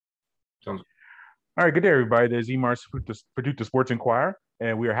Sounds All right, good day, everybody. This is Emar Purdue Sports Inquirer,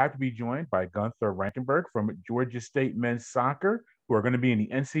 and we are happy to be joined by Gunther Rankenburg from Georgia State Men's Soccer, who are going to be in the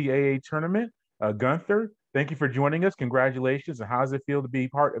NCAA Tournament. Gunther, thank you for joining us. Congratulations. And how does it feel to be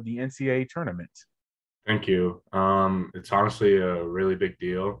part of the NCAA Tournament? Thank you. It's honestly a really big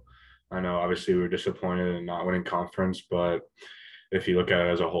deal. I know obviously we were disappointed in not winning conference, but if you look at it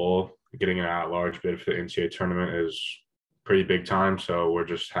as a whole, getting an at-large bid for the NCAA tournament is pretty big time. So we're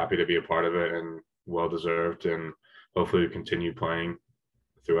just happy to be a part of it and well deserved, and hopefully we continue playing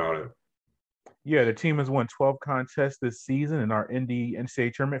throughout it. Yeah, the team has won 12 contests this season and are in the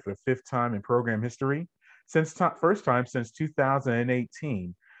NCAA Tournament for the fifth time in program history, first time since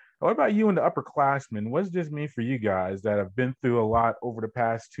 2018. What about you and the upperclassmen? What does this mean for you guys that have been through a lot over the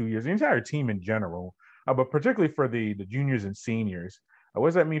past 2 years, the entire team in general, but particularly for the juniors and seniors? What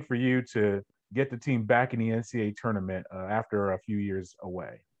does that mean for you to get the team back in the NCAA tournament after a few years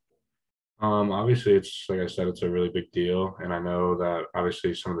away? Obviously, it's like I said, it's a really big deal, and I know that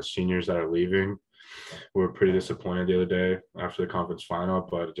obviously some of the seniors that are leaving were pretty disappointed the other day after the conference final,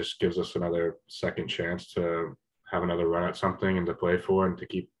 but it just gives us another second chance to have another run at something and to play for and to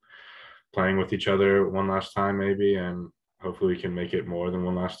keep playing with each other one last time, maybe, and hopefully we can make it more than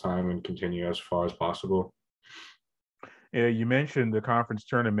one last time and continue as far as possible. Yeah, you mentioned the conference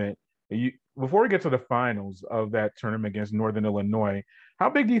tournament. Before we get to the finals of that tournament against Northern Illinois, how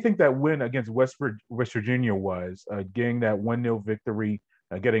big do you think that win against West Virginia was? Getting that 1-0 victory,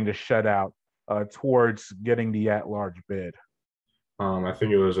 getting the shutout towards getting the at-large bid. I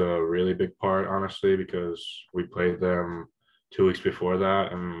think it was a really big part, honestly, because we played them 2 weeks before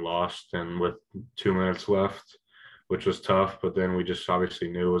that and lost, and with 2 minutes left, which was tough. But then we just obviously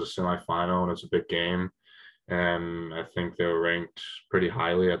knew it was a semifinal and it's a big game. And I think they were ranked pretty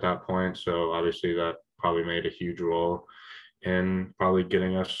highly at that point. So obviously that probably made a huge role in probably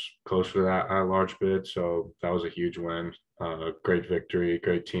getting us closer to that large bid. So that was a huge win, great victory,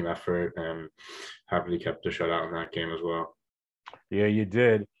 great team effort, and happy to kept the shutout in that game as well. Yeah, you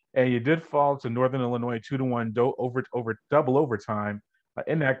did, and you did fall to Northern Illinois 2-1 over double overtime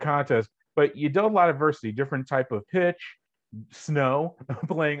in that contest. But you dealt a lot of adversity, different type of pitch, snow,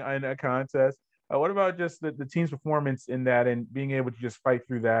 playing in that contest. What about just the team's performance in that and being able to just fight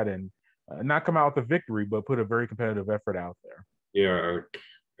through that and not come out with a victory, but put a very competitive effort out there? Yeah,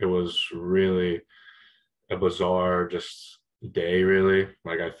 it was really a bizarre just day, really.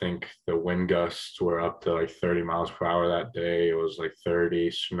 Like, I think the wind gusts were up to like 30 miles per hour that day. It was like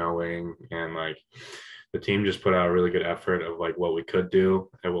 30, snowing, and like the team just put out a really good effort of like what we could do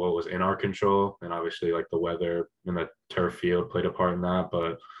and what was in our control. And obviously, like the weather and the turf field played a part in that.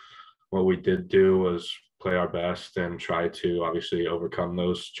 But what we did do was play our best and try to obviously overcome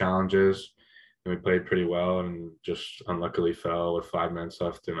those challenges. And we played pretty well and just unluckily fell with 5 minutes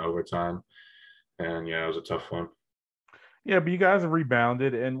left in overtime. And yeah, it was a tough one. Yeah, but you guys have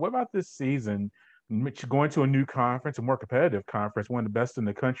rebounded. And what about this season? Going to a new conference, a more competitive conference, one of the best in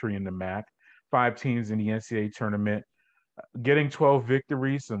the country in the MAC, five teams in the NCAA tournament, getting 12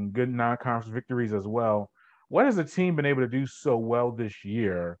 victories, some good non-conference victories as well. What has the team been able to do so well this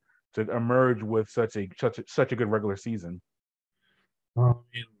year to emerge with such a good regular season?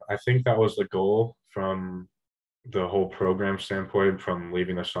 I think that was the goal from the whole program standpoint, from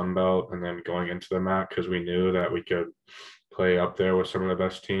leaving the Sun Belt and then going into the MAC, because we knew that we could play up there with some of the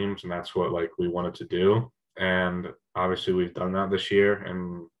best teams, and that's what like we wanted to do. And obviously, we've done that this year,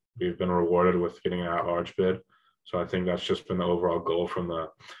 and we've been rewarded with getting an at-large bid. So I think that's just been the overall goal from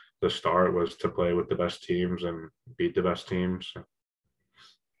the start, was to play with the best teams and beat the best teams.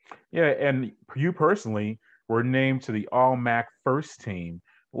 Yeah, and you personally were named to the All MAC first team.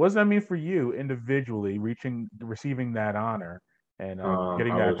 What does that mean for you individually, receiving that honor and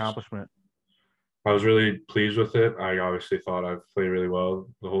getting I that was accomplishment? I was really pleased with it. I obviously thought I've played really well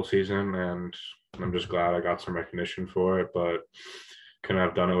the whole season, and I'm just glad I got some recognition for it. But couldn't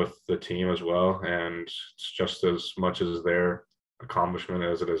have done it with the team as well, and it's just as much as their accomplishment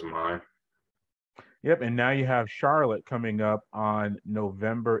as it is mine. Yep, and now you have Charlotte coming up on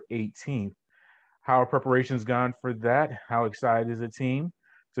November 18th. How are preparations gone for that? How excited is the team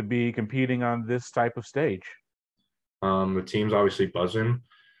to be competing on this type of stage? The team's obviously buzzing.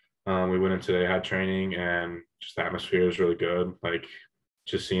 We went in today, had training, and just the atmosphere is really good. Like,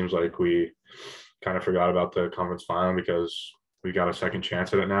 just seems like we kind of forgot about the conference final because we got a second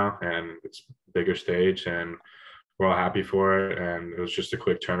chance at it now, and it's a bigger stage, and we're all happy for it. And it was just a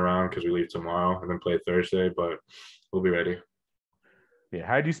quick turnaround because we leave tomorrow and then play Thursday, but we'll be ready. Yeah,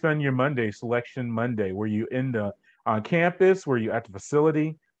 how did you spend your Monday, Selection Monday? Were you in the on campus? Were you at the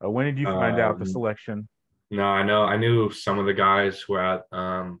facility? When did you find out the Um, selection? No, I knew some of the guys who were at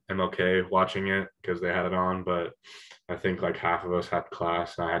MLK watching it because they had it on, but I think like half of us had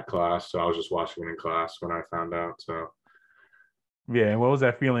class and I had class, so I was just watching it in class when I found out. So Yeah, and what was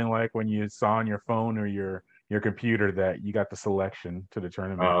that feeling like when you saw on your phone or your computer that you got the selection to the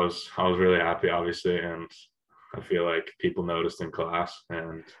tournament? I was really happy, obviously, and I feel like people noticed in class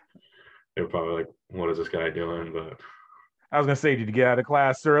and they were probably like, "What is this guy doing?" But I was gonna say, did you get out of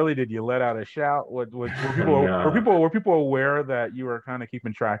class early? Did you let out a shout? What were people were no, people were people aware that you were kind of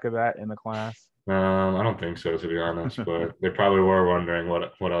keeping track of that in the class? I don't think so, to be honest. But they probably were wondering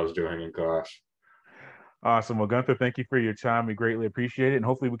what I was doing in class. Awesome. Well, Gunther, thank you for your time. We greatly appreciate it, and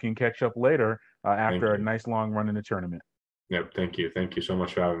hopefully we can catch up later Thank after a you. nice long run in the tournament. Yep, thank you so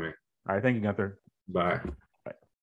much for having me. All right, thank you, Gunther. Bye.